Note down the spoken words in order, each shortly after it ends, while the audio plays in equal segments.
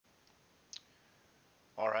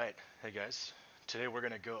Alright, hey guys. Today we're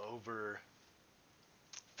going to go over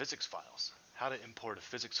physics files. How to import a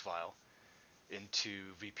physics file into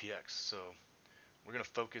VPX. So we're going to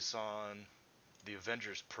focus on the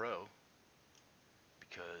Avengers Pro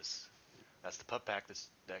because that's the pub pack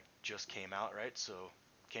that just came out, right? So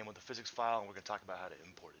came with the physics file and we're going to talk about how to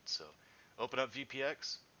import it. So open up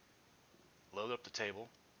VPX, load up the table,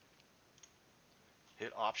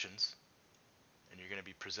 hit options, and you're going to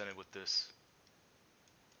be presented with this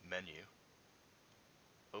menu.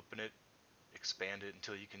 Open it, expand it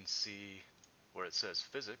until you can see where it says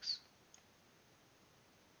physics.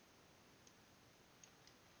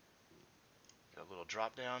 Got a little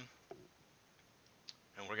drop down,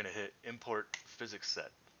 and we're going to hit import physics set,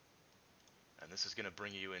 and this is going to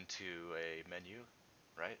bring you into a menu,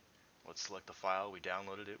 right? Let's select the file. We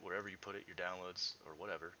downloaded it wherever you put it, your downloads or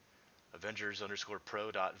whatever.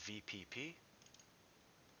 Avengers_pro.vpp.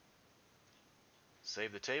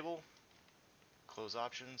 Save the table, close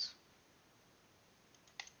options,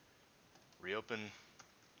 reopen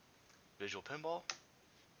Visual Pinball,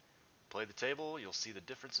 play the table. You'll see the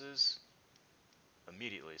differences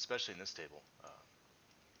immediately, especially in this table.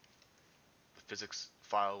 The physics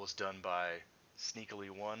file was done by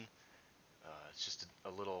Sneakily1. It's just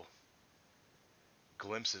a little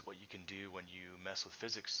glimpse at what you can do when you mess with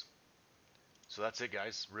physics. So that's it,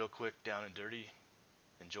 guys. Real quick, down and dirty.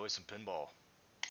 Enjoy some pinball.